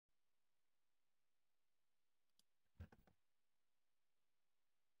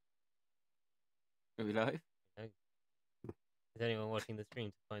Are we live? No. Is anyone watching the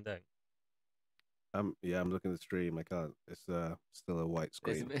stream to find out? Yeah, I'm looking at the stream. I can't. It's still a white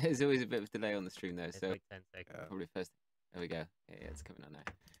screen. There's always a bit of a delay on the stream though, It's so like 10 seconds. probably first. There we go. Yeah, it's coming on now.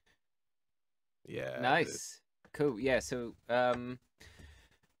 Yeah. Nice. Cool. Yeah. So, hello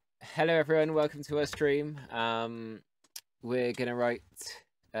everyone. Welcome to our stream. We're gonna write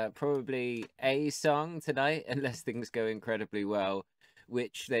probably a song tonight, unless things go incredibly well,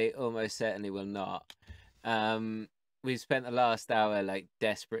 which they almost certainly will not. We've spent the last hour like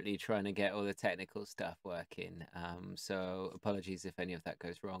desperately trying to get all the technical stuff working. So apologies if any of that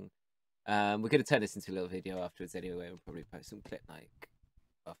goes wrong. We're gonna turn this into a little video afterwards anyway. We'll probably post some clip like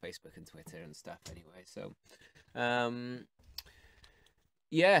our Facebook and Twitter and stuff anyway. So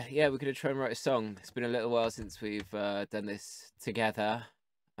yeah, we're gonna try and write a song. It's been a little while since we've done this together.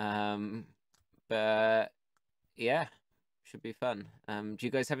 But yeah, should be fun. Do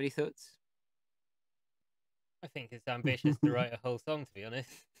you guys have any thoughts? I think it's ambitious to write a whole song, to be honest.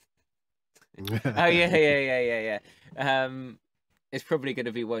 Oh yeah. It's probably going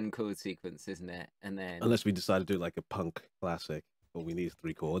to be one chord sequence, isn't it? And then Unless we decide to do like a punk classic, all we need is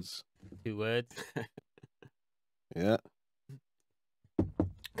 3 chords. 2 words. Yeah.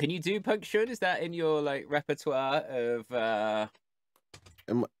 Can you do punctuation? Is that in your like repertoire of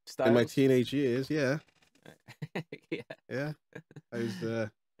In styles? my teenage years, yeah. Yeah. I was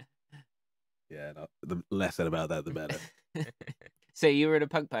yeah, no, the less said about that, the better. So you were in a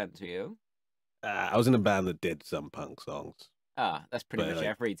punk band, were you? I was in a band that did some punk songs. Ah, that's pretty But, much like,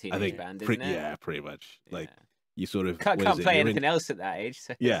 every I teenage think, band, isn't it? yeah, pretty much. Like Yeah. you sort of Can't what is it? play You're anything else at that age.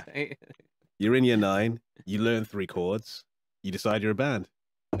 So Yeah. You're in year 9, you learn 3 chords, you decide you're a band,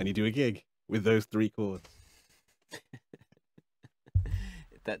 and you do a gig with those 3 chords.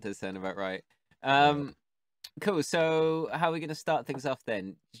 That does sound about right. Cool. So how are we going to start things off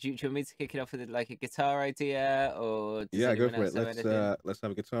then? Do you want me to kick it off with like a guitar idea, or does Yeah, go anyone for else it. have anything? Let's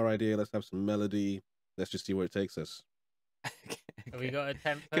have a guitar idea. Let's have some melody. Let's just see where it takes us. Have we got a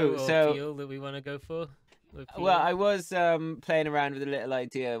tempo Cool, or so- feel that we want to go for? Well, I was playing around with a little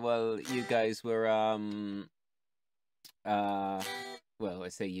idea while you guys were well, I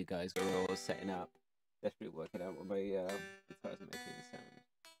say you guys were all setting up. Desperately working out what my guitar's making a sound.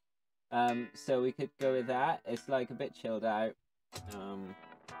 So we could go with that. It's like a bit chilled out.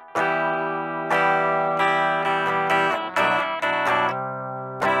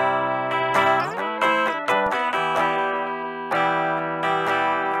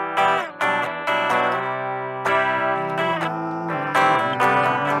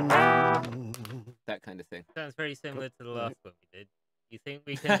 That kind of thing. Sounds very similar to the last one we did. You think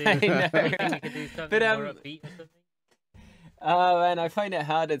we can do, I know. you think we can do something But, more upbeat or something? Oh, and I find it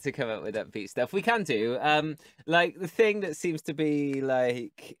harder to come up with upbeat stuff. We can do. Like the thing that seems to be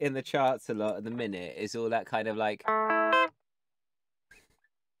like in the charts a lot at the minute is all that kind of like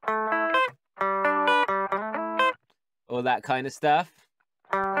all that kind of stuff.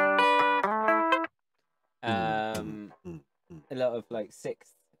 A lot of like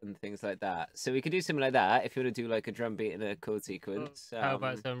sixths and things like that. So we could do something like that if you want to do like a drum beat and a chord sequence. Well, how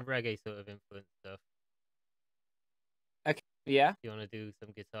about some reggae sort of influence stuff? Yeah. You want to do some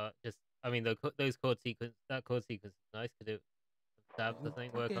guitar? Just, I mean, those chord sequence, that chord sequence is nice. Could do some stabs, I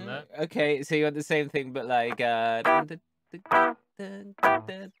think, work on that. Okay, so you want the same thing, but like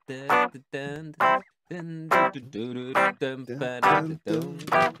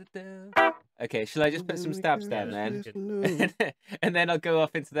okay, shall I just put some stabs down then? And then I'll go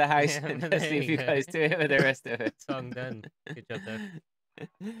off into the house Yeah, and there see if you you go. guys do it with the rest of it. Song done. Good job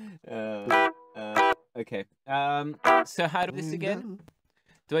there. Okay. So how do this again?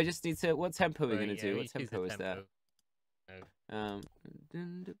 Do I just need to? What tempo are we Well, gonna yeah, do? we What choose the tempo is that? tempo.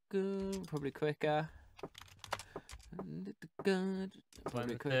 Probably quicker. Probably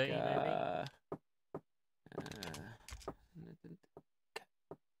 1:30 quicker.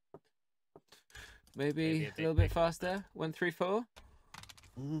 Maybe Maybe a little bit faster. 1, 3, 4.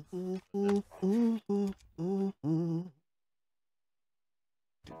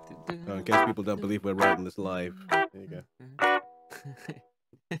 So in case people don't believe we're writing this live, there you go.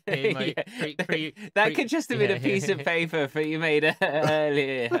 Here, my Yeah. that That could just have been a piece of paper that you made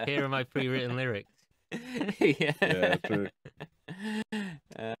earlier. Here are my pre-written lyrics. Yeah. Yeah, true.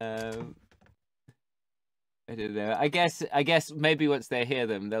 I don't know. I guess maybe once they hear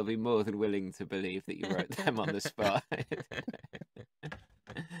them, they'll be more than willing to believe that you wrote them on the spot.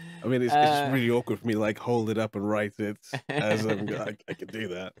 I mean, it's just really awkward for me to like hold it up and write it as I can do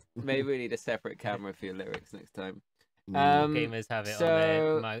that. Maybe we need a separate camera for your lyrics next time. Gamers have it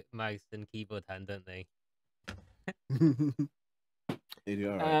so- on their mouse and keyboard hand, don't they? You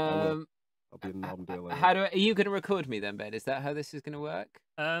do all right. I'll be in Melbourne doing later. How are you going to record me then, Ben? Is that how this is going to work?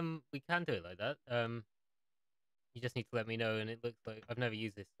 We can do it like that. You just need to let me know, and it looks like I've never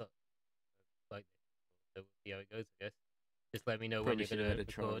used this like this, so we'll see how it goes. I guess. Just let me know when Probably you're going to should have had a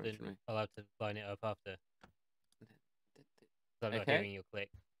record, trial and originally. I'll have to line it up after. 'Cause I'm not Okay. hearing your click.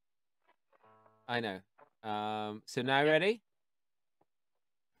 I know. So now ready?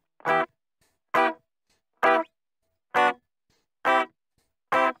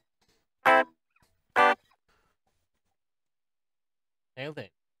 Nailed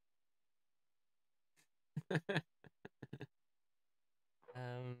it.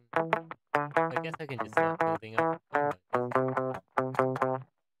 I guess I can just start building up.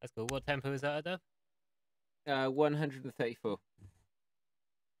 That's cool. What tempo is that at, Dave? 134.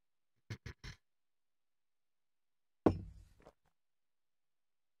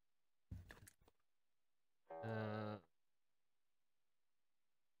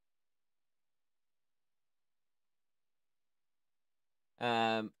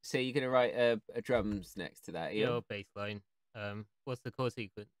 So you're gonna write a drums next to that, Ian? Your bass line. What's the chord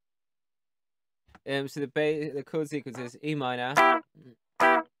sequence? So the chord sequence is E minor,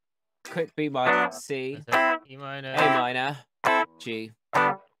 quick B minor, C, E minor, A minor, G.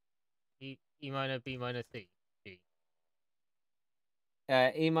 E minor, B minor, C, G.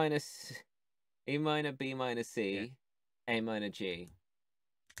 E minor, B minor, C, yeah. A minor, G.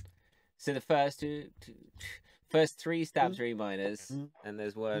 So the first three stabs are E minors, and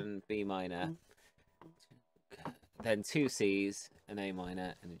there's one B minor, then two C's, an A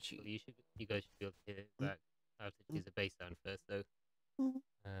minor, and a G. Well, you guys should be able to hear it back. I have to choose a bass sound first, though.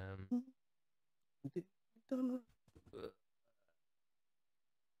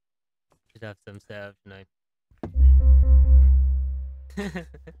 Should have some set up tonight.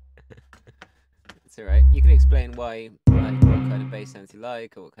 It's alright. You can explain why, like, what kind of bass sounds you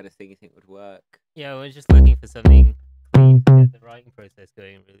like, or what kind of thing you think would work. Yeah, we're just looking for something clean to get the writing process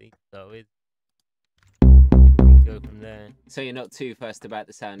going, really. So we can go from there. So you're not too fussed about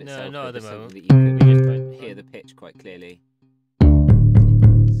the sound itself? No, not at the moment. That you can just hear the pitch quite clearly.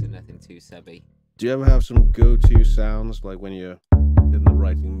 So nothing too subby. Do you ever have some go-to sounds, like when you're in the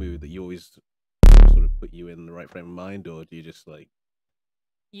writing mood, that you always sort of put you in the right frame of mind, or do you just like?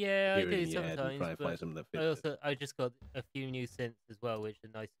 Yeah, I hear it do in your head and sometimes. try and find something that fits I just got a few new synths as well, which are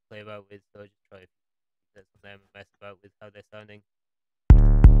nice to play about with. So I just try a few sets on them and mess about with how they're sounding.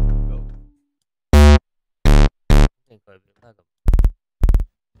 Cool. Quite a bit of lag on.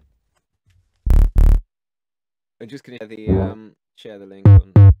 I'm just gonna share the link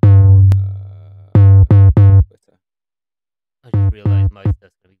on Twitter. I just realised my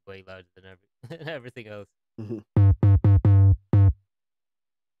stuff's gonna be way louder than everything else.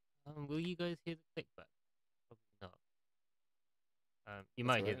 Will you guys hear the click back? Probably not. You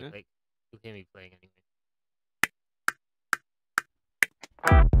might hear the click. You'll hear me playing anyway.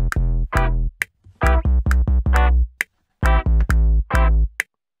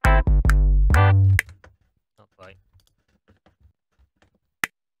 Not quite.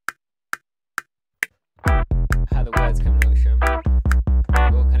 How the words come along, Shum?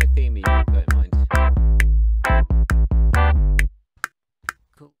 What kind of theme you got in mind?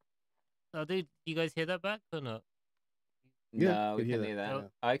 Cool. Oh, do you guys hear that back or not? No, we can't hear that.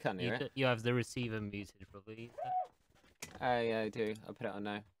 Oh, I can't hear it. You have the receiver muted, probably. Oh, yeah, I do. I'll put it on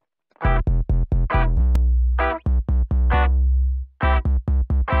now.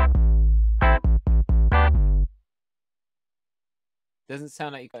 Doesn't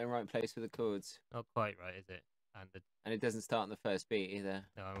sound like you got in the right place with the chords. Not quite right, is it? And it doesn't start on the first beat either.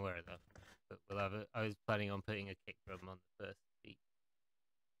 No, I'm aware of that. But we'll have it. I was planning on putting a kick drum on the first beat.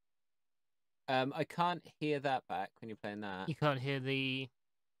 I can't hear that back when you're playing that. You can't hear the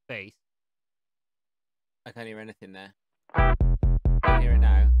bass. I can't hear anything there. I can hear it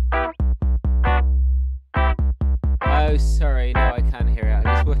now. Oh, sorry. No, I can't hear it. I'm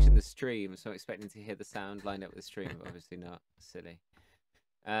just watching the stream, so I'm expecting to hear the sound lined up with the stream, but obviously not. Silly.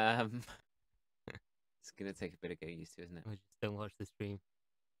 It's going to take a bit of getting used to, isn't it? I just don't watch the stream.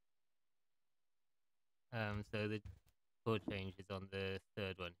 So the chord change is on the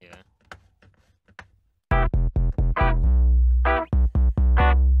third one here.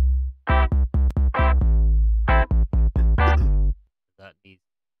 That needs.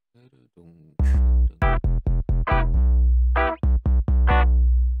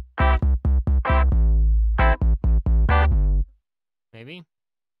 Maybe.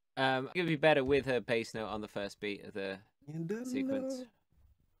 It would be better with a bass note on the first beat of the sequence,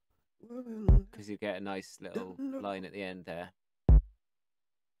 because you get a nice little line at the end there.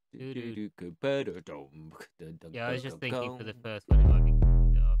 Yeah, I was just thinking for the first one it might be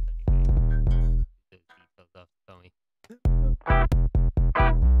good off anyway.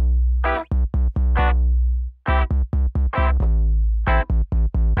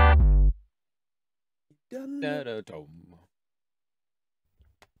 Da-da-dum.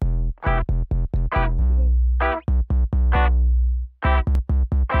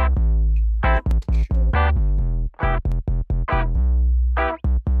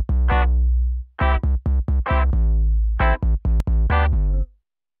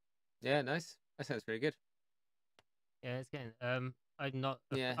 Yeah, nice. That sounds pretty good. Yeah, it's getting. I'm not.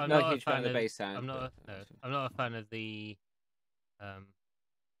 Yeah, I'm not not a huge fan of the of. bass sound. I'm not. but- No, I'm not a fan of the note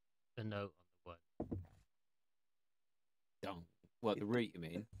on the word. Dong. What, the root, you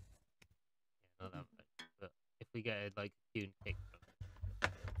mean? Yeah, not that much. But if we get a like tuned kick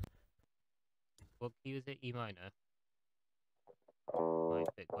drum, what key was it? E minor. Might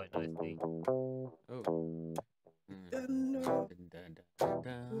fit quite nicely. Oh. Dun, no. Dun, dun, dun,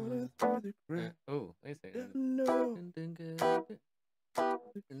 dun, Falling dun. through the cracks. Oh, wait a second. Dun, no. Dun, dun, dun, dun,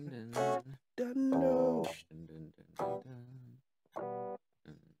 dun, dun, dun, Dun, no. dun, dun, dun, dun,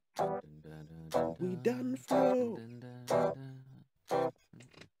 dun, dun, We dun, done dun, flow. dun, dun, dun, dun.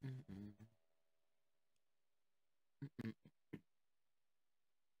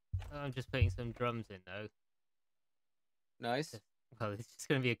 I'm just putting some drums in though. Nice. Well, it's just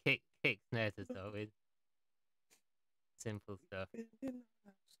going to be a kick snare to start with. Simple stuff.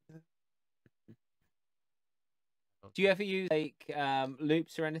 Do you ever use like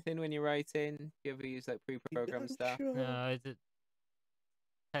loops or anything when you're writing? Do you ever use like pre-programmed stuff? No, it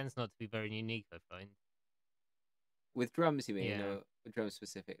tends not to be very unique, I find. With drums, you mean, Yeah. or with drums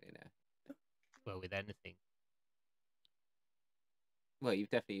specifically? No. Well, with anything. Well, you've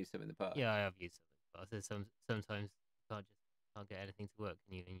definitely used some in the past. Yeah, I have used some. But sometimes you can't get anything to work,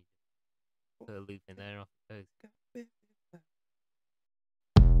 can you? And you just put a loop in there and off it goes.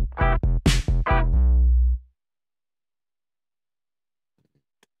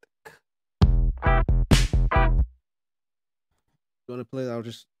 You want to play that? I'll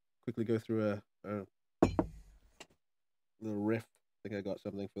just quickly go through a little riff. I think I got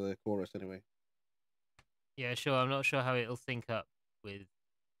something for the chorus anyway. Yeah, sure. I'm not sure how it'll sync up with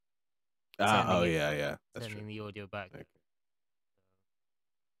Oh, Sending it- yeah. That's sending true. the audio back. Okay.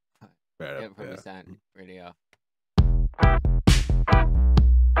 Fair It'll enough, probably yeah. sound really off.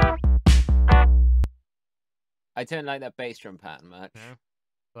 I don't like that bass drum pattern much. No?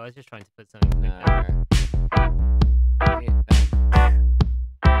 Well, I was just trying to put something quick No. there.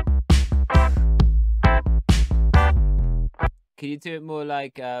 Can you do it more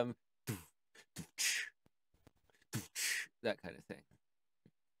like that kind of thing?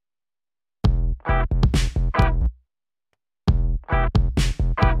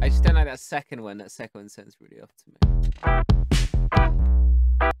 I just don't like that second one. That second one sounds really off to me.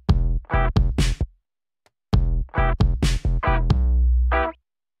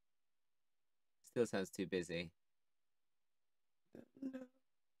 Still sounds too busy.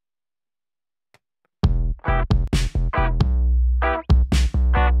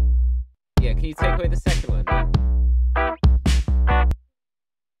 Yeah, can you take away the second one then?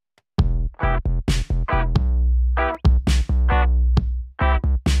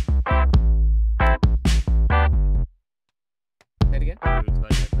 Say it again. Roots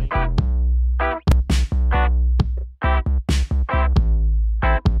quite nicely.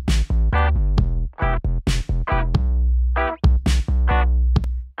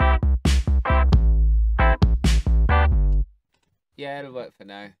 Yeah, it'll work for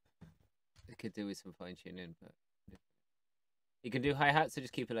now. It could do with some fine tuning, but you can do hi hats, so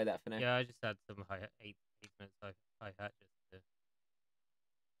just keep it like that for now. Yeah, I just had some eight notes hi hat just to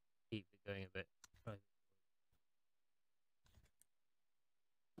keep it going a bit. Right.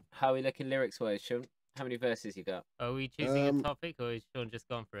 How are we looking lyrics wise, Sean? How many verses you got? Are we choosing a topic or is Sean just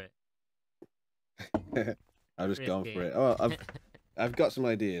gone for it? I've just gone for Risky. it. Oh, I've got some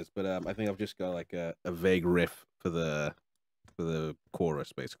ideas, but I think I've just got like a vague riff for the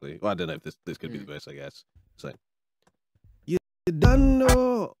chorus, basically. Well, I don't know if this could be the verse, I guess. So, you done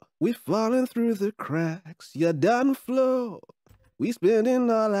know we falling through the cracks. You done flow. We spending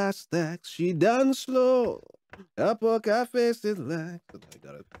all our stacks. She done slow. Up our cafe is like. I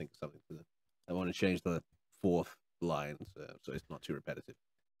gotta think of something for that. I want to change the fourth line so it's not too repetitive.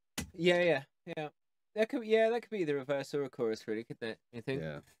 Yeah. That could be either a verse or a chorus, really, couldn't it? You think?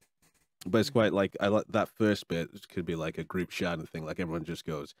 Yeah. But it's quite like I like that first bit. It could be like a group shouting thing, like everyone just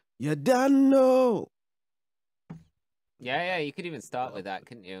goes, "You done know." Yeah. You could even start with that,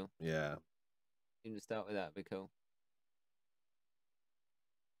 couldn't you? Yeah. You can start with that. It'd be cool.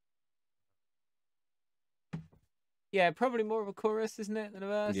 Yeah, probably more of a chorus, isn't it, than a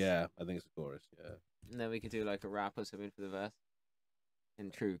verse? Yeah, I think it's a chorus. Yeah. And then we could do like a rap or something for the verse,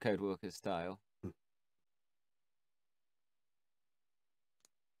 in true Codewalkers style.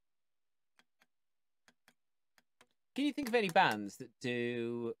 Can you think of any bands that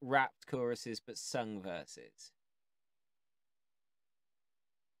do rapped choruses but sung verses?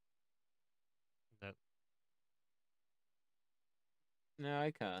 No. No, I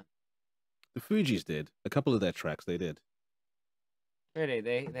can't. The Fugees did. A couple of their tracks they did. Really?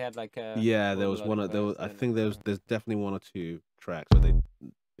 They had like a Yeah, there was one. I think there's definitely one or two tracks where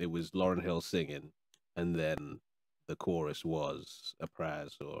it was Lauryn Hill singing, and then the chorus was a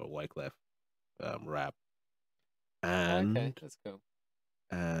Praz or a Wyclef rap. And okay, that's cool.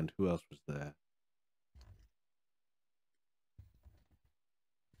 And who else was there?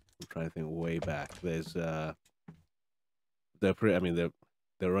 I'm trying to think way back. There's they're pretty. I mean,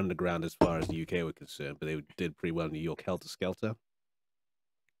 they're underground as far as the UK were concerned, but they did pretty well in New York. Helter Skelter.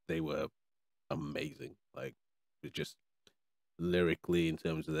 They were amazing. Like, it just lyrically, in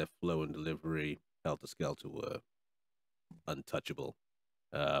terms of their flow and delivery, Helter Skelter were untouchable.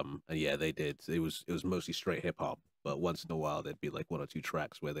 And yeah, they did. It was mostly straight hip hop, but once in a while there'd be like one or two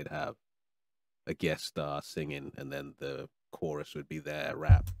tracks where they'd have a guest star singing, and then the chorus would be their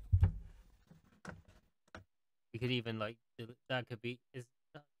rap. You could even that could be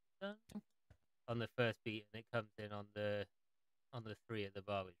on the first beat, and it comes in on the 3 at the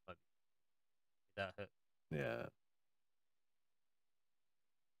bar, which might be that hook. Yeah.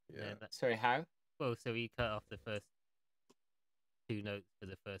 Yeah. Sorry, how? Well, so you cut off the first 2 notes for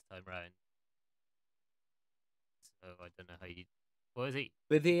the first time round. So I don't know how you. What is it?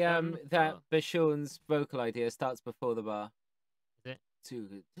 With the that Bashoon's vocal idea starts before the bar. Is it?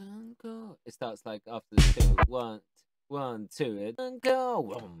 2 don't go. It starts like after the 2. 1, 2. It don't go.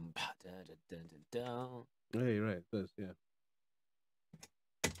 1, da, da, da, da, da. Yeah, you're right. It does. Yeah.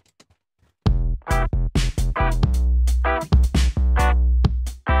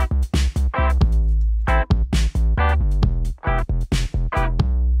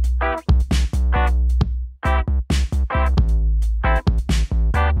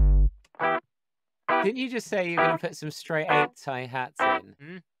 Didn't you just say you're going to put some straight 8 hi-hats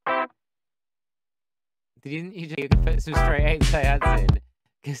in? Didn't you just say you're going to put some straight 8 hi-hats in?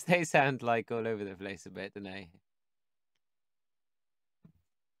 Because they sound like all over the place a bit, don't they?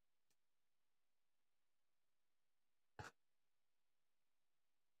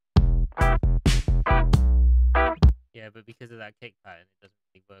 Yeah, but because of that kick pattern, it doesn't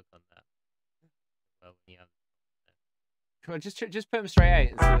really work on that. Well, when you have. Come on, just put them straight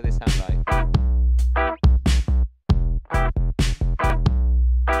 8 and see what they sound like.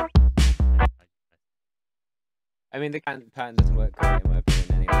 I mean, the pattern doesn't work great in my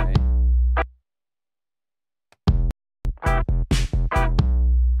opinion anyway.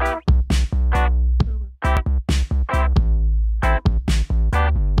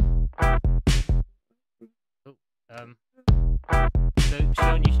 So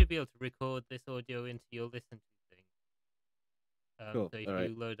Sean, you should be able to record this audio into your listen to thing. Cool. So if All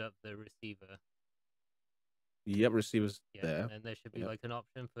you load up the receiver. Yep, receiver's Yeah, there. and then there should be like an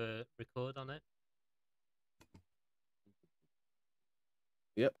option for record on it.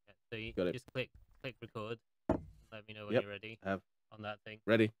 Yep. Yeah, so you Got it. just click record. Let me know when Yep. you're ready Have on that thing,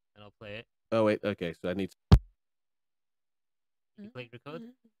 ready. and I'll play it. Oh wait, okay. So I need. You click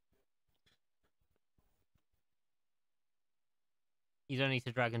record. You don't need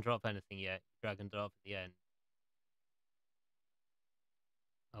to drag and drop anything yet. Drag and drop at the end.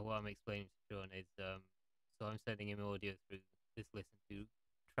 What I'm explaining to Sean is, so I'm sending him audio through this listen to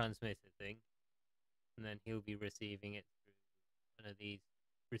transmitter thing, and then he'll be receiving it through one of these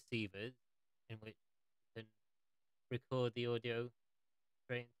receivers, in which you can record the audio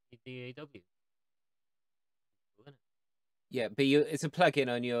straight into the DAW. Cool, isn't it? Yeah, but it's a plugin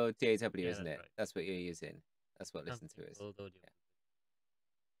on your DAW, Yeah, isn't it? right. That's what you're using. That's what Listen to is. Old audio. Yeah.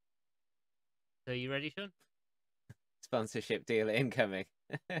 So you ready, Sean? Sponsorship deal incoming.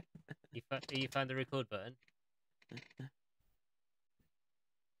 You found the record button?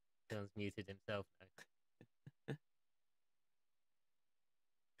 Sean's muted himself now.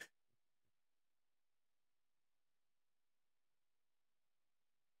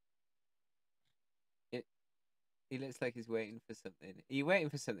 He looks like he's waiting for something. Are you waiting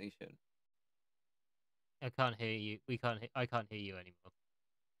for something, Sean? I can't hear you. I can't hear you anymore.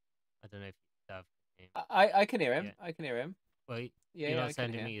 I don't know if you have. I can hear him. Yeah. I can hear him. Well, Yeah, you're I not can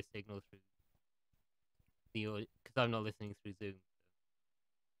sending hear. me a signal through the audio because I'm not listening through Zoom.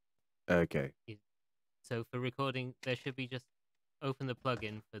 Okay. So for recording, there should be just open the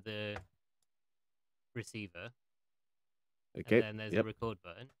plugin for the receiver. Okay. And then there's a record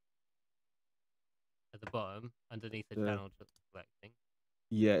button at the bottom underneath the channel selecting.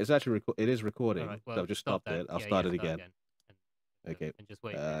 Yeah, it's actually it is recording. Right, So I've just stopped it. I'll start it again. And Okay. just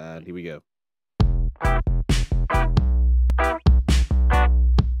wait. And here we go.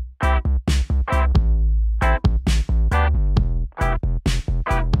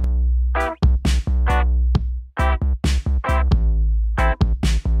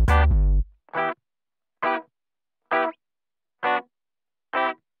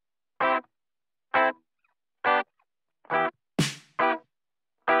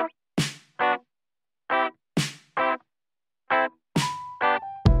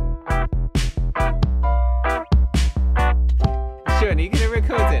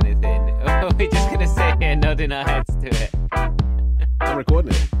 nodding our heads to it. I'm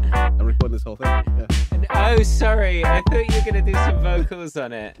recording it. I'm recording this whole thing. Yeah. Oh, sorry. I thought you were going to do some vocals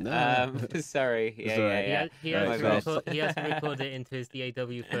on it. No. Sorry. It's Yeah, alright. yeah, He yeah. has, Right, he has to record it into his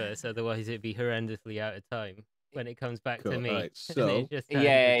DAW first, otherwise it'd be horrendously out of time when it comes back Cool. to me. Alright, And so it just sounds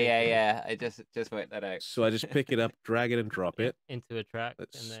Yeah, ridiculous yeah. I just worked that out. I just pick it up, drag it, and drop it. into a track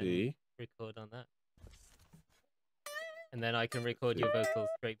Let's and then see. record on that. And then I can record your vocals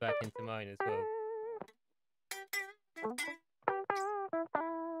straight back into mine as well.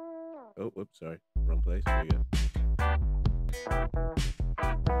 Oh, whoops, sorry. Wrong place. There we go.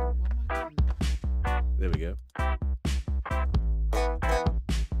 There we go.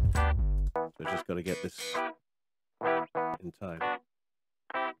 So just got to get this in time.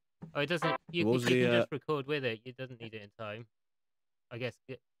 Oh, it doesn't. You, What you was can the, just record with it. You doesn't need it in time. I guess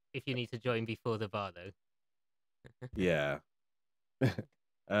if you need to join before the bar though. Yeah.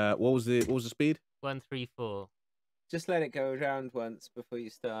 What was the speed? 134. Just let it go around once before you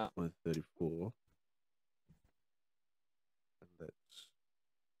start. 134. And let's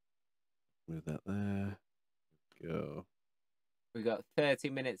move that there. Go. We got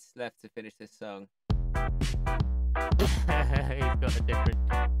 30 minutes left to finish this song. He's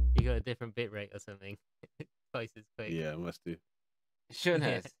got a different bit rate or something. Twice as quick. Yeah, must do. Sean Yeah.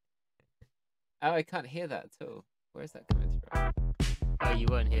 has. Oh, I can't hear that at all. Where's that coming from? Oh, you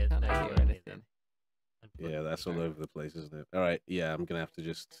won't hear. Can't No, you hear won't hear anything. them. Yeah, that's all over the place, isn't it? All right. Yeah, I'm gonna have to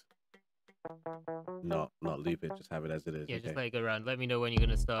just not loop it. Just have it as it is. Yeah, okay. just let it go around. Let me know when you're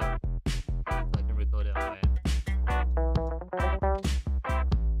gonna start, so I can record it on my end.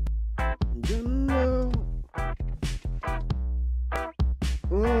 You know.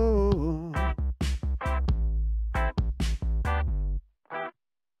 Ooh.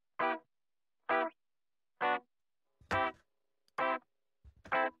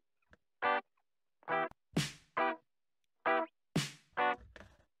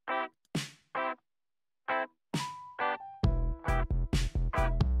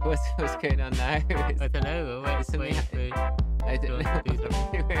 What's going on now? I don't know. We're Something waiting for I Sean don't to do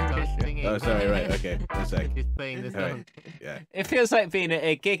something. Start singing. Oh, sorry. Right. Okay. One sec. Just playing the All song. right. Yeah. It feels like being at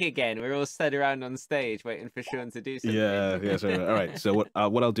a gig again. We're all stood around on stage waiting for Sean to do something. Yeah. Yeah. Sorry. All right. So what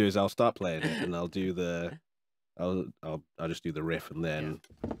I'll do is I'll start playing it, and I'll do I'll just do the riff, and then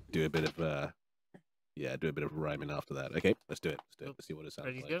do a bit of do a bit of rhyming after that. Okay. Let's do it. Let's see what it sounds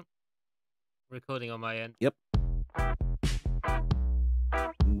Ready to like. go? Recording on my end. Yep.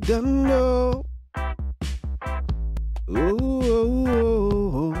 Don't know.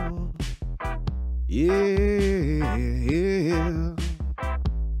 Ooh, yeah. You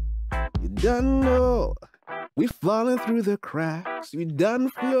done know. We falling through the cracks. We done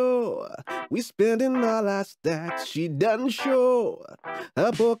flow. We spending all our stacks. She done show.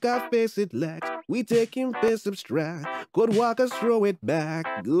 Her poker face it lacks. We taking piss abstract. Codewalkers throw it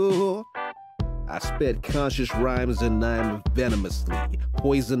back. Go. I spit conscious rhymes and I'm venomously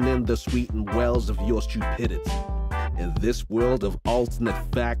poisoning the sweetened wells of your stupidity. In this world of alternate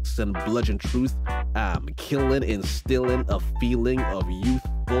facts and bludgeon truth, I'm killing, instilling a feeling of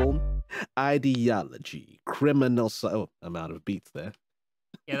youthful ideology. Criminal I'm out of beats there.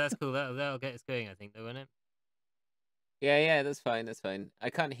 Yeah, that's cool. That'll get us going, I think, though, won't it? Yeah, that's fine. That's fine. I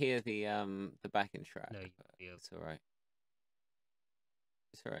can't hear the backing track. No, but you it's all right.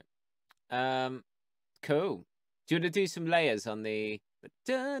 It's all right. Cool. Do you want to do some layers on the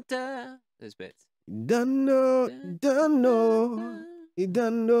those bits? Done know, you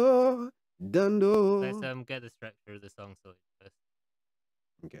done know. Let's get the structure of the song sorted first.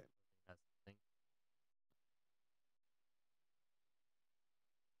 Okay. That's the thing.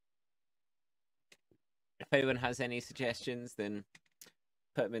 If anyone has any suggestions, then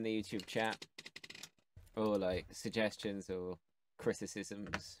put them in the YouTube chat, or like suggestions or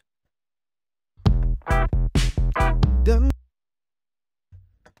criticisms. Done.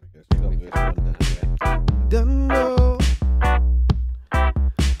 Done know.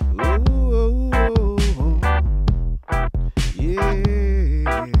 Ooh,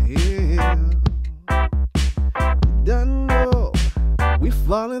 yeah. Done know. We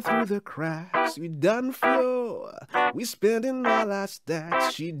falling through the cracks. We done flow. We spending all our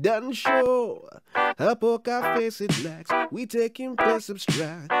stacks. She done show. Her poker face it lacks. We taking piss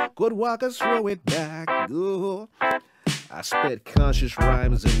abstract. Codewalkers throw it back. Go. I spit conscious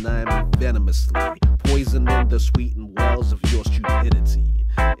rhymes and I'm venomously poisoning the sweetened wells of your stupidity.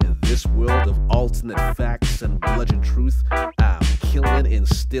 In this world of alternate facts and bludgeon truth, I'm killing,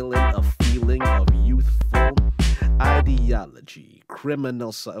 instilling a feeling of youthful ideology.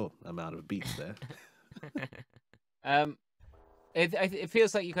 Criminal I'm out of beats there. It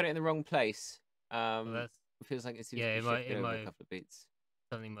feels like you got it in the wrong place. Well, It feels like it seems Yeah, to it be might- shifted it over might a have- couple of beats.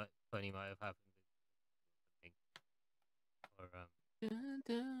 Something funny might have happened. Or Dun,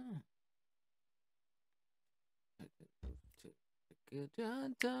 dun.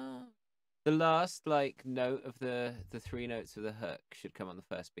 Dun, dun. The last like note of the three notes of the hook should come on the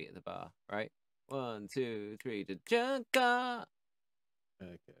first beat of the bar, right? 1, 2, 3. Junka.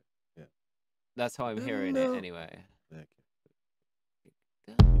 Okay. That's how I'm hearing it anyway. Okay.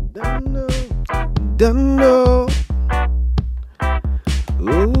 Dun. Don't know.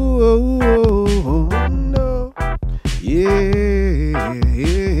 Oh, no. Yeah.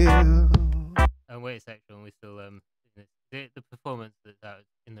 and wait a second, we still the performance that's out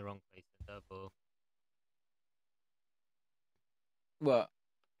in the wrong place and stuff, or What?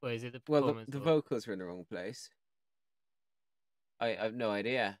 wait, is it the Well, performance? the or- vocals are in the wrong place. I have no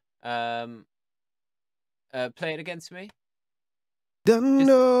idea. Play it again to me. Don't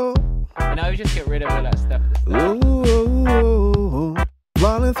know. And I would just get rid of all that stuff at the start. Oh,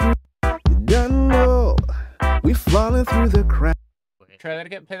 falling through. Don't know. We falling through the cracks. wait, Try that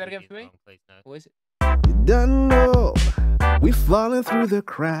again. Play that maybe again in for the me. wrong place now. What is it? Don't know. We falling through the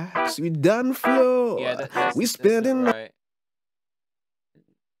cracks. We done flow. Yeah, that's we that's spending. not right.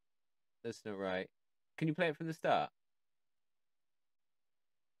 That's not right. Can you play it from the start?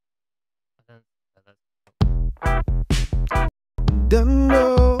 I don't- that's- Don't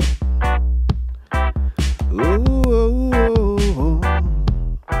know. Oh,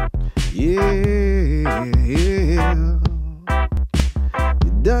 yeah.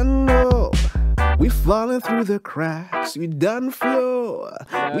 You don't know. We falling through the cracks. We done flow.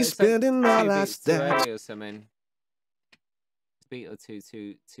 No, We it's like spending two all our beats too stacks. early or something. Beat or two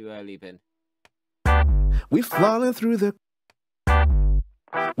too early, Ben. We falling through the.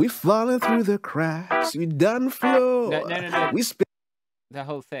 We falling through the cracks. We done flow. No. We spend. The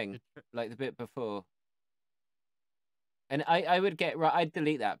whole thing, the tr- like the bit before. And I would get right. I'd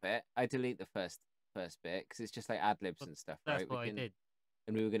delete that bit. I delete the first bit because it's just like ad libs Well, and stuff, That's right? what I did.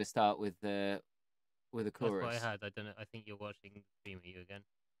 And we were going to start with the That's chorus. what I had. I don't know. I think you're watching the stream of you again.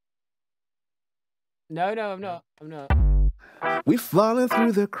 No, I'm No. not. I'm not. We falling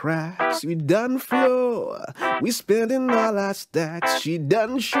through the cracks. We done flow. We spending all our stacks. She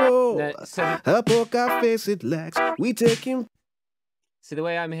done show. No, so Her poker face it lacks. We taking. So the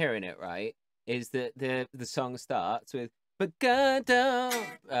way I'm hearing it, right, is that the song starts with "But God don't."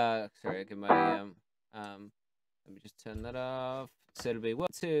 Sorry, I get my let me just turn that off. So it'll be 1,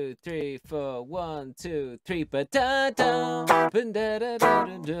 2, 3, 4, 1, 2, 3, but da da da da da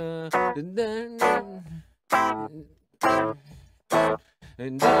da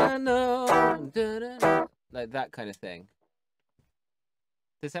da, like that kind of thing.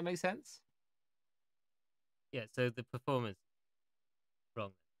 Does that make sense? Yeah. So the performance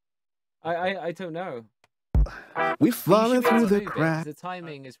wrong. I don't know. We But you falling should be able through to the move it, 'cause cracks. the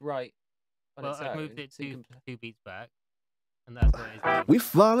timing is right on Well, its I've own. moved it so you can two beats back, and that's what it is now. We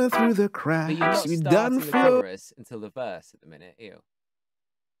falling through the But you're not cracks. We done starting the flow. chorus until the verse at the minute. Ew.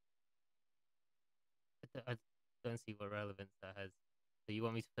 I don't see what relevance that has. So you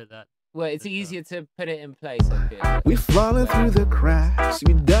want me to put that? Well, it's That's easier to put it in place, I feel. We falling through the cracks.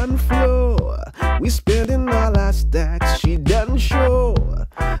 We done flow. We spending all our stacks. She done show.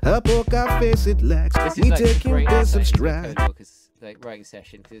 Her poker face it lacks. This is We like a taking great bits of insight into stride. Codewalkers like writing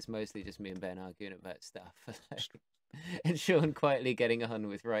session because it's mostly just me and Ben arguing about stuff, and Sean quietly getting on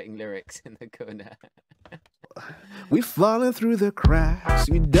with writing lyrics in the corner. We falling through the cracks.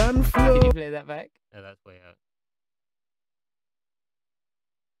 We done Can flow. you play that back? No, that's way out.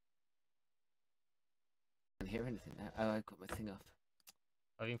 I can't hear anything now. Oh, I've got my thing off.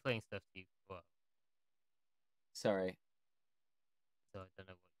 I've been playing stuff to you for a while, Sorry. so I don't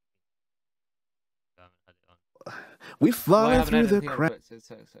know what you think. I haven't had it on. We Well, I falling haven't had through the anything on cracks. for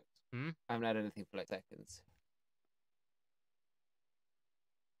so. Hmm? I haven't had anything for like seconds.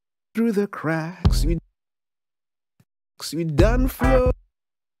 Through the cracks. We done flow.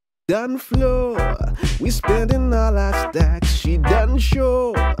 Done flow. We spending all our stacks. She done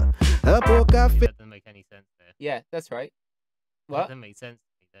show. Her poker Yeah, face. that doesn't make any sense there. Yeah, that's right. That What? doesn't make sense to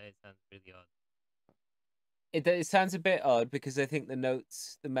me. There, it sounds really odd. It sounds a bit odd because I think the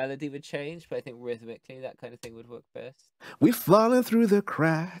notes, the melody would change, but I think rhythmically that kind of thing would work best. We falling through the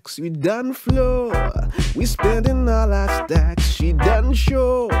cracks. We done flow. We spending all our stacks. She done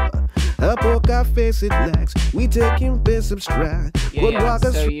show. Her poker face it lacks. We taking bits of stride. Yeah.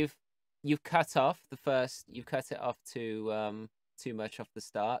 Codewalkers. So you've cut off the first. You've cut it off too much off the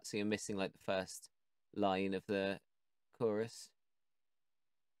start, so you're missing like the first line of the chorus.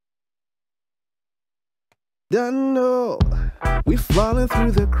 Done know. we falling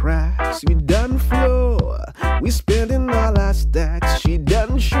through the cracks. We done flow. We spending all our stacks. She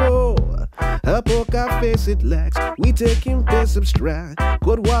done show. Her poker face it lacks. We taking piss abstract.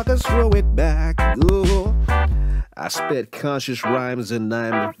 Codewalkers throw it back. Ooh. I spit conscious rhymes and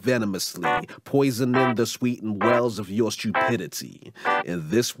I'm venomously poisoning the sweetened wells of your stupidity. In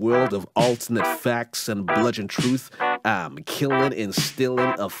this world of alternate facts and bludgeon truth, I'm killing,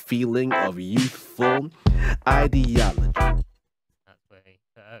 instilling a feeling of youthful ideology. That's where he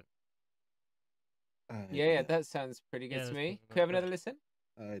cut out. Yeah, that sounds pretty good to me. Can we have another listen?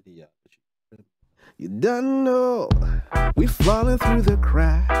 Ideology. You done know we falling through the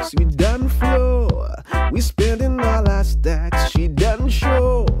cracks. We done flow. We spending all our stacks. She done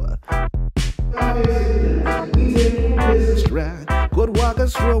show. We taking this stride.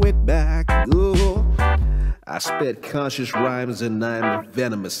 Codewalkers throw it back. Ooh. I spit conscious rhymes and I'm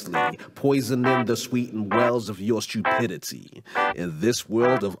venomously poisoning the sweetened wells of your stupidity. In this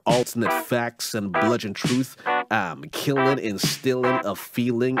world of alternate facts and bludgeon truth, I'm killing, instilling a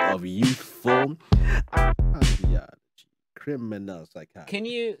feeling of youthful ideology. Criminal psychology. Can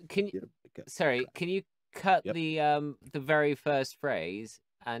you sorry, can you cut the very first phrase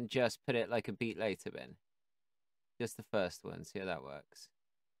and just put it like a beat later, Ben? Just the first one, see how that works.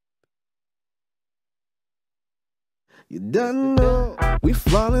 You done know we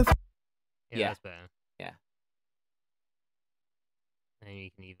falling through. Yeah, that's better. Yeah. And you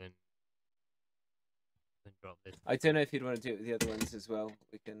can even drop this. I don't know if you'd want to do it with the other ones as well.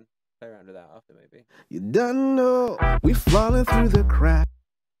 We can play around with that after, maybe. You done know we falling through the cracks.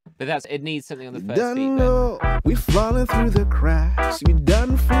 But it needs something on the first done beat. know we falling through the cracks. We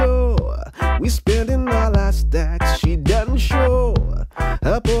done flow. We spending all our stacks. She done show.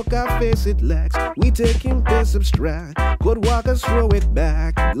 Her poker face it lacks. We taking piss abstract. Codewalkers throw it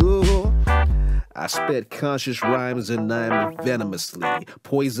back. Ooh. I spit conscious rhymes and I'm venomously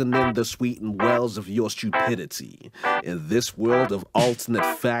poisoning the sweetened wells of your stupidity. In this world of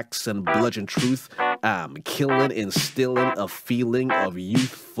alternate facts and bludgeon truth, I'm killing, instilling a feeling of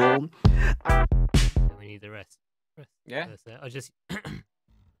youthful. We need the rest. Yeah. I'll just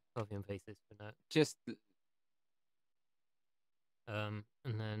copy and paste this for now. Just and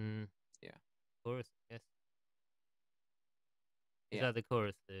then chorus, I guess. Is Yeah. that the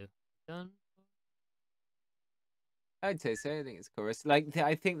chorus though? Done. I'd say so. I think it's chorus. Like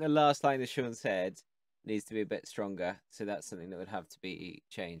I think the last line that Sean said needs to be a bit stronger, so that's something that would have to be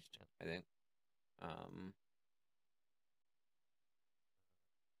changed. I think.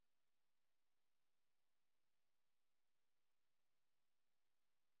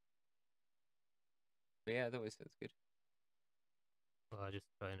 But yeah, that always sounds good. Well, I'll just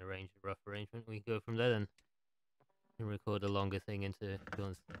try and arrange a rough arrangement. We can go from there then. And record a longer thing into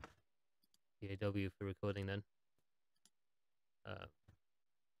John's DAW for recording then.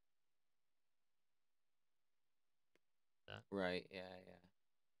 Right, yeah.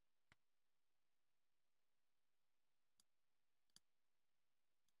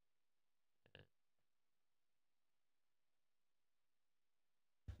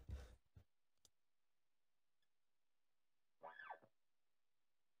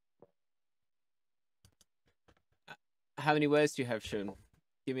 How many words do you have, Sean?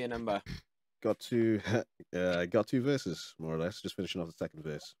 Give me a number. Got two verses, more or less. Just finishing off the second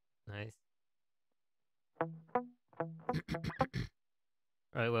verse. Nice.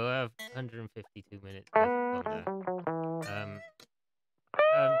 Right, well, I have 152 minutes left of song now.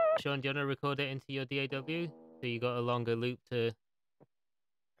 Sean, do you want to record it into your DAW? So you got a longer loop to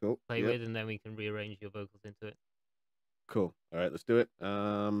play with, and then we can rearrange your vocals into it. Cool. All right, let's do it.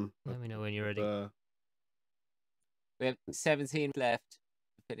 Let me know when you're ready. We have 17 left to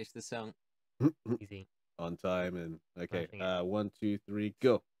finish the song. Easy. On time and okay. 1, 2, 3,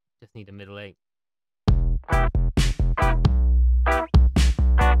 go. Just need a middle eight.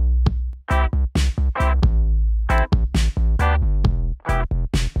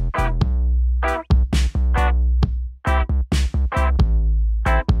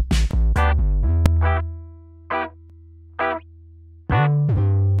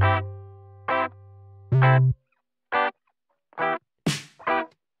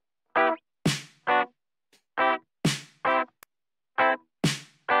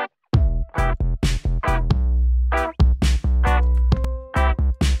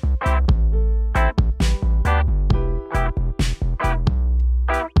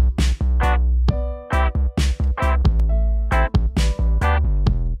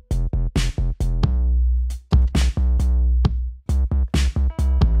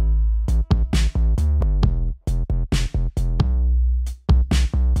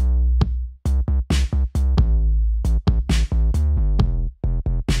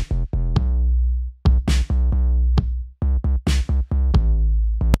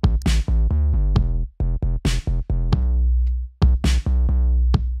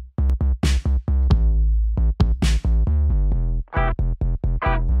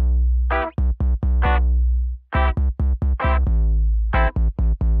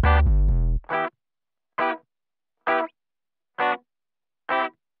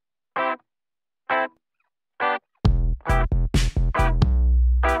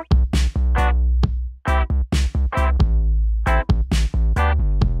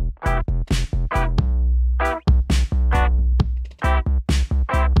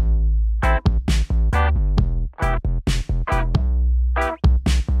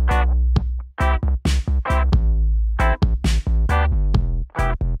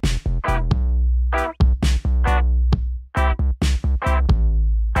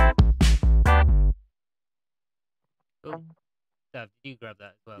 Dav, did you grab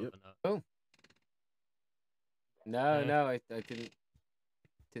that as well Yep. or not? Oh. No, Yeah. no, I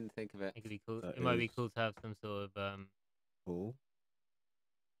didn't think of it. It could be cool. That It might be is- cool to have some sort of Cool.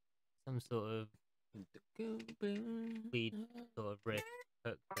 lead sort of riff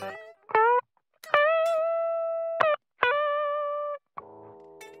hook to it.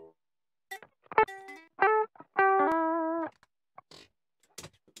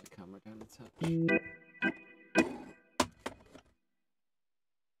 Put the camera down the top.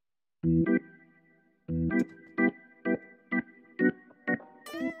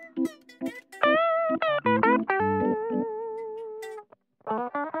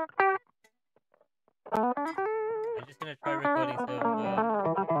 I'm just gonna try recording some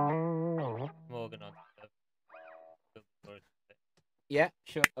Morgan on the chorus a bit. Yeah,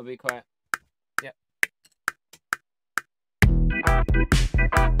 sure. I'll be quiet. Yep.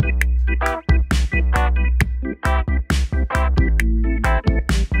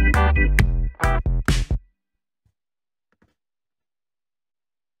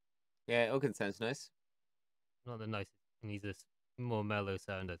 Yeah, organ sounds nice. Not the nicest. It needs a more mellow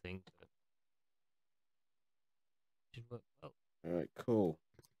sound, I think. But should work well. All right, cool.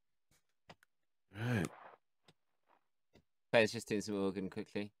 All right. Ben's just doing some organ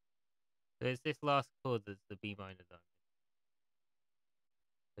quickly. So it's this last chord that's the B minor that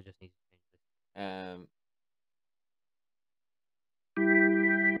I just need to change this.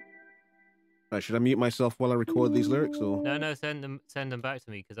 Right, should I mute myself while I record these lyrics, or? No, send them back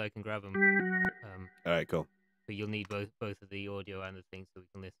to me because I can grab them. All right, cool. But you'll need both of the audio and the thing so we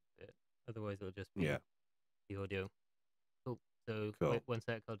can listen to it. Otherwise, it'll just be Yeah. the audio. Cool. So Cool. wait 1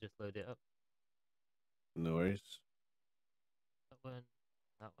 sec. I'll just load it up. No worries. That one.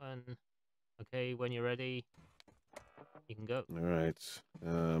 That one. Okay, when you're ready, you can go. All right.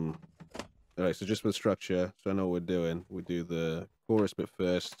 All right. So just with structure, so I know what we're doing. We do the chorus bit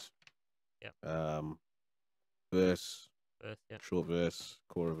first. Yep. Verse, First, yeah. short verse,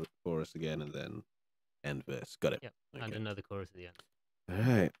 chorus again, and then end verse. Got it. Yep. And Okay. another chorus at the end. All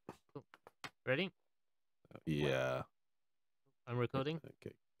right. Ready? Yeah. I'm recording.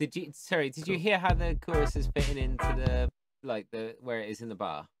 Okay. Did you Cool. hear how the chorus is fitting into the where it is in the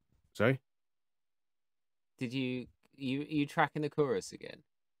bar? Sorry. Did you tracking the chorus again?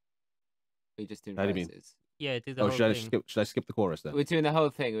 Are you just doing How do you mean? verses? Yeah, do the Oh, whole should thing. I skip the chorus then? We're doing the whole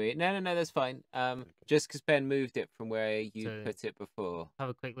thing. No, that's fine. Okay. Just because Ben moved it from where you So- put it before. Have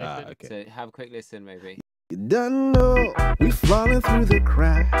a quick listen. Okay. So have a quick listen, maybe. You done know we falling through the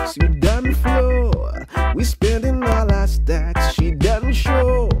cracks. You done flow. We spending all our stacks. She done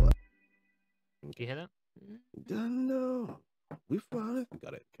show. Do you hear that? You done know we falling.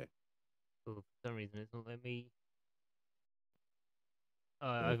 Got it. Okay. Cool. For some reason, it's not letting me.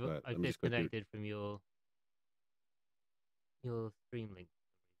 Oh, Yeah, but let I've me just quickly- disconnected from your stream link.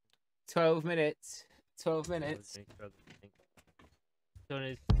 12 minutes. 12 I was minutes. really struggling to think.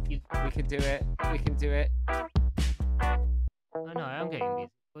 John, you... We can do it. We can do it. Oh no, I am getting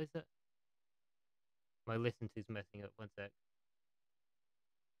music. What is that? My listen to's messing up. 1 sec.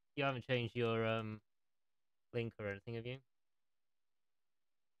 You haven't changed your link or anything, have you?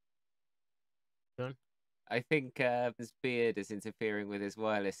 John? I think his beard is interfering with his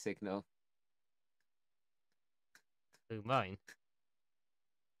wireless signal. Who, mine?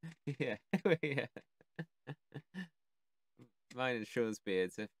 Yeah. Yeah. Mine and Sean's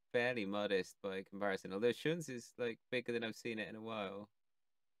beards are fairly modest by comparison, although Sean's is like bigger than I've seen it in a while.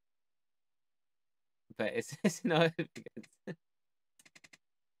 But it's not evident.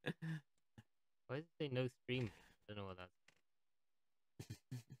 Why does it say no stream? I don't know what that's.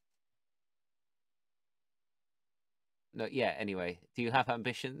 Not yet, anyway. Do you have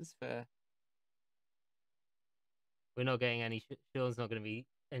ambitions for... We're not getting any. Sean's not going to be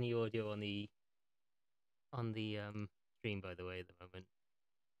any audio on the stream, by the way, at the moment,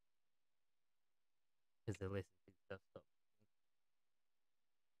 because the listen to stuff stopped.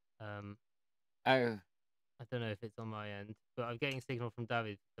 Oh, I don't know if it's on my end, but I'm getting signal from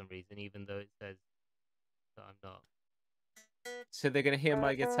David for some reason, even though it says that I'm not. so they're going to hear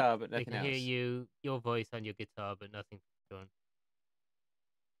my guitar, but They nothing can else. hear you, your voice, and your guitar, but nothing from Sean.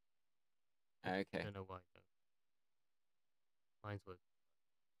 I Okay. don't know why though. Mine's working.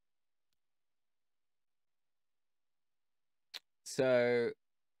 So,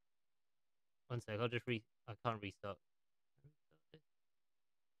 1 sec, I'll just I can't restart.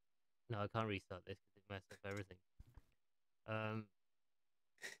 No, I can't restart this because it messed up everything.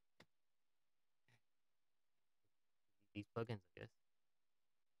 These plugins, I guess.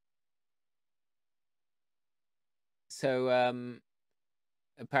 so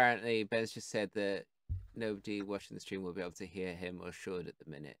apparently Ben's just said that nobody watching the stream will be able to hear him or Sean at the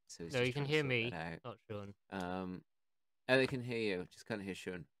minute. So he's No, just you can trying to hear sort me, that not Sean. out. Oh, they can hear you. Just can't hear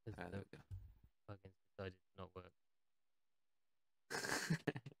Sean. Because Ah, there the plugins decided to not work. we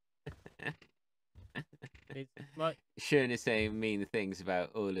go. It's my Sean is saying mean things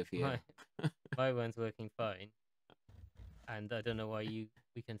about all of you. my one's working fine, and I don't know why we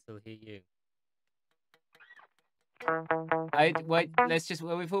can still hear you.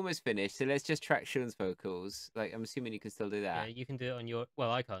 Well, we've almost finished, so let's just track Sean's vocals. Like, I'm assuming you can still do Yeah, that. you can do it on your.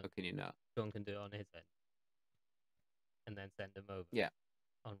 Well, I can't. Or can you not? Sean can do it on his end, and then send them over. Yeah.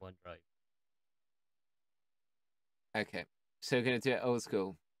 On OneDrive. Okay. So we're gonna do it old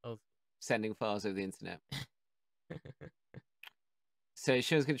school. Old Sending files over the internet. So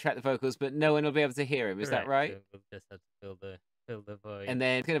Sean's gonna track the vocals, but no one will be able to hear him. Is that Correct, right? so we'll just have to fill the void. And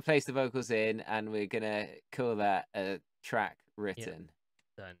then it's gonna place the vocals in, and we're gonna call that a track written.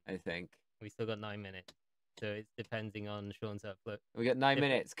 Done. I think. We still got 9 minutes, so it's depending on Sean's upload. We got 9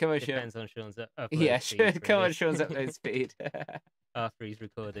 minutes. Come on, Sean. Depends on Sean's upload. Yeah, speed, come on, really. Sean's upload speed. After he's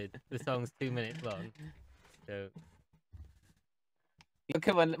recorded, the song's 2 minutes long, so Well,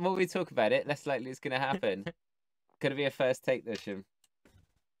 come on, the more we talk about it, less likely it's gonna happen. Gonna be a first take though, Sean.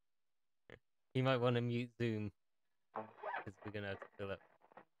 you might want to mute Zoom because we're gonna have to fill up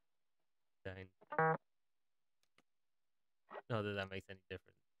down. Not that makes any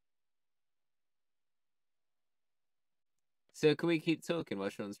difference. So can we keep talking while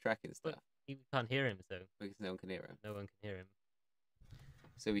Sean's tracking stuff? You can't hear him, so Because no one can hear him. no one can hear him.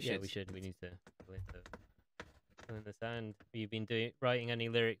 So we Yeah, should. we should. We need to fill in the sound. Have you been writing any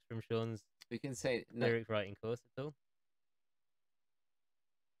lyrics from Sean's We can say no. lyric writing course at all?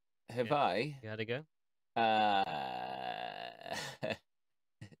 Have Yeah. I? You had a go?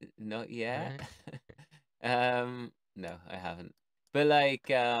 Not yet. No, I haven't. But like,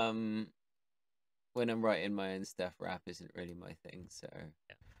 when I'm writing my own stuff, rap isn't really my thing, so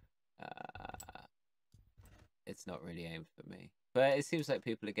it's not really aimed for me. But it seems like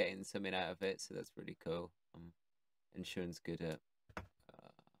people are getting something out of it, so that's really cool. And Sean's good at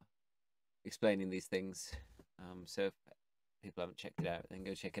explaining these things. So if people haven't checked it out, then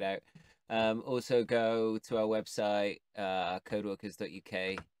go check it out. Also go to our website,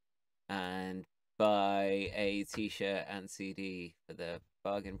 codewalkers.uk, and buy a t-shirt and CD for the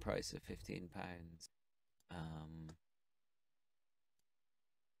bargain price of £15.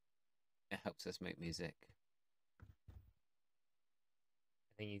 It helps us make music.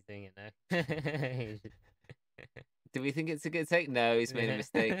 I think he's doing it now. Do we think it's a good take? No, he's made a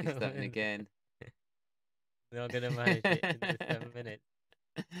mistake. He's starting again. We're not gonna manage it in the 7 minutes.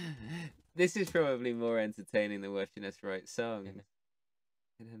 This is probably more entertaining than watching us write songs.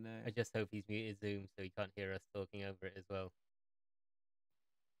 I don't know. I just hope he's muted Zoom so he can't hear us talking over it as well.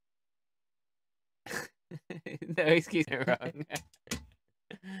 No, he's getting it wrong.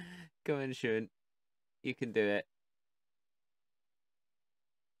 Come on, Sean. You can do it.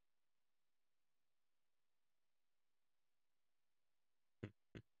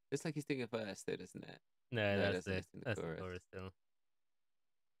 Looks like he's doing a verse, though, doesn't it? No, No, that's that's the chorus. chorus still.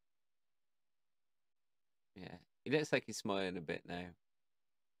 Yeah. He looks like he's smiling a bit now.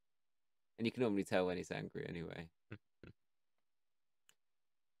 And you can normally tell when he's angry anyway.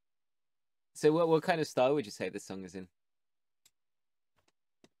 So what kind of style would you say this song is in?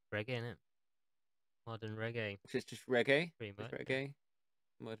 Reggae, innit? Modern reggae. Just reggae? Pretty Just much. reggae?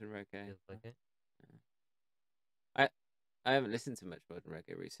 Modern reggae. Feels like it. I haven't listened to much modern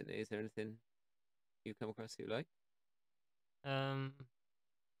reggae recently. Is there anything you've come across you like?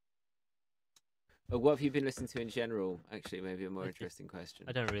 Or what have you been listening to in general? Actually, maybe a more interesting question.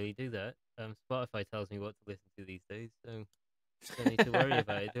 I don't really do that. Spotify tells me what to listen to these days, so don't need to worry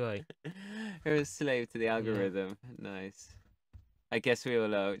about it, do I? You're a slave to the algorithm. Nice. I guess we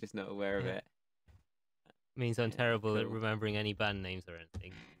all are, just not aware of it. Means I'm Yeah, terrible at cool. remembering any band names or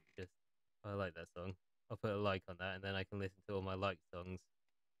anything. Just, I like that song. I'll put a like on that, and then I can listen to all my liked songs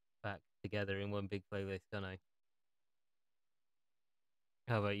back together in one big playlist, can't I?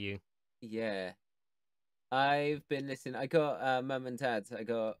 How about you? Yeah. I've been listening. I got Mum and Dad. I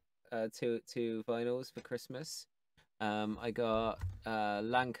got two vinyls for Christmas. I got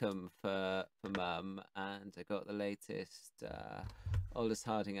Lancome for Mum, and I got the latest Aldous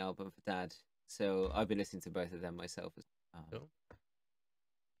Harding album for Dad. So I've been listening to both of them myself, Cool.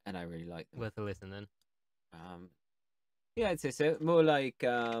 and I really like them. Worth a listen then. Yeah, I'd say so. More like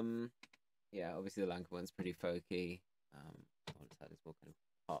yeah, obviously the Lancome one's pretty folky. Aldous Harding's more kind of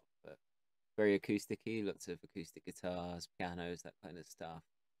pop, but very acousticy. Lots of acoustic guitars, pianos, that kind of stuff.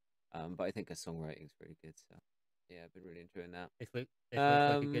 But I think her songwriting's pretty good. So yeah, I've been really enjoying that. This looks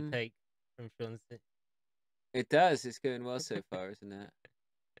like a good take from Sean's It does. It's going well so far, isn't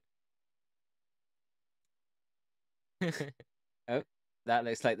it? Oh, that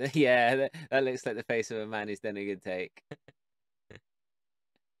looks like the that looks like the face of a man who's done a good take.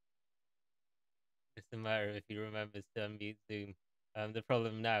 It's a matter of if he remembers to unmute Zoom. The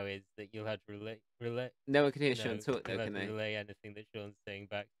problem now is that you'll have to relay. No one can hear No, Sean talk, though, you'll have can to they? relay anything that Sean's saying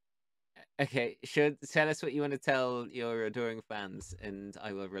back. Okay, tell us what you want to tell your adoring fans, and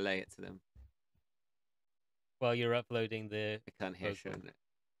I will relay it to them. While you're uploading the I can't hear vocal. Sean.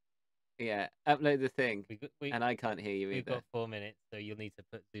 Yeah, upload the thing, We, and I can't hear you we've either. got 4 minutes, so you'll need to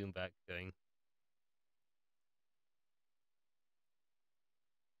put Zoom back going.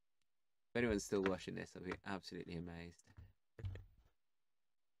 If anyone's still watching this, I'll be absolutely amazed.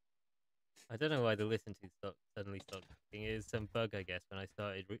 I don't know why the listen to suddenly stopped. It is some bug, I guess, when I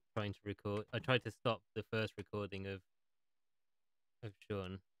started trying to record. I tried to stop the first recording of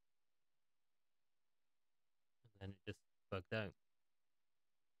Sean, and then it just bugged out.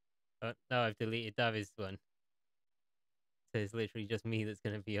 But now I've deleted David's one, so it's literally just me that's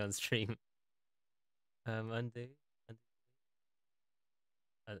going to be on stream. Undo.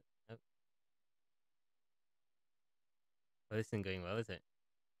 Oh. Well, this isn't going well, is it?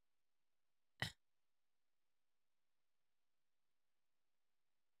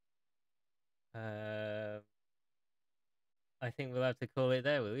 I think we'll have to call it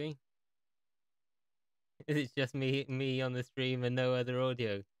there, will we? It's just me on the stream and no other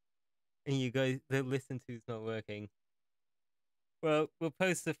audio. And you guys, the listen to's not working. Well, we'll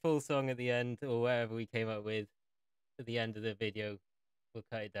post the full song at the end, or whatever we came up with at the end of the video. We'll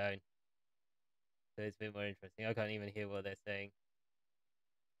cut it down, so it's a bit more interesting. I can't even hear what they're saying.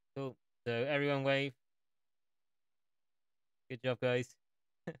 Cool. So everyone wave. Good job, guys.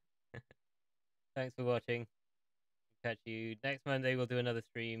 Thanks for watching. Catch you next Monday. We'll do another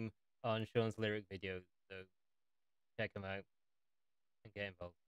stream on Sean's lyric videos, so check them out and get involved.